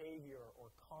your behavior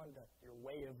or conduct, your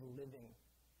way of living,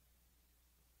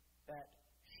 that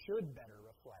should better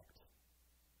reflect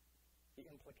the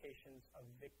implications of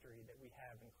victory that we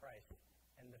have in Christ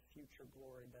and the future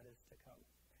glory that is to come?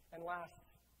 And last,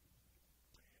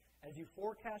 as you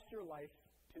forecast your life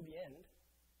to the end,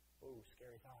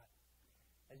 scary thought.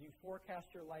 As you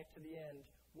forecast your life to the end,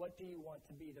 what do you want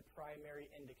to be the primary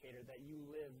indicator that you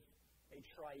live a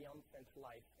triumphant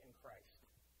life in Christ?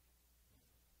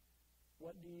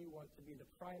 What do you want to be the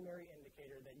primary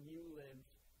indicator that you live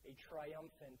a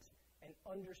triumphant and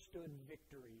understood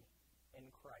victory in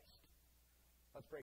Christ? Let's break.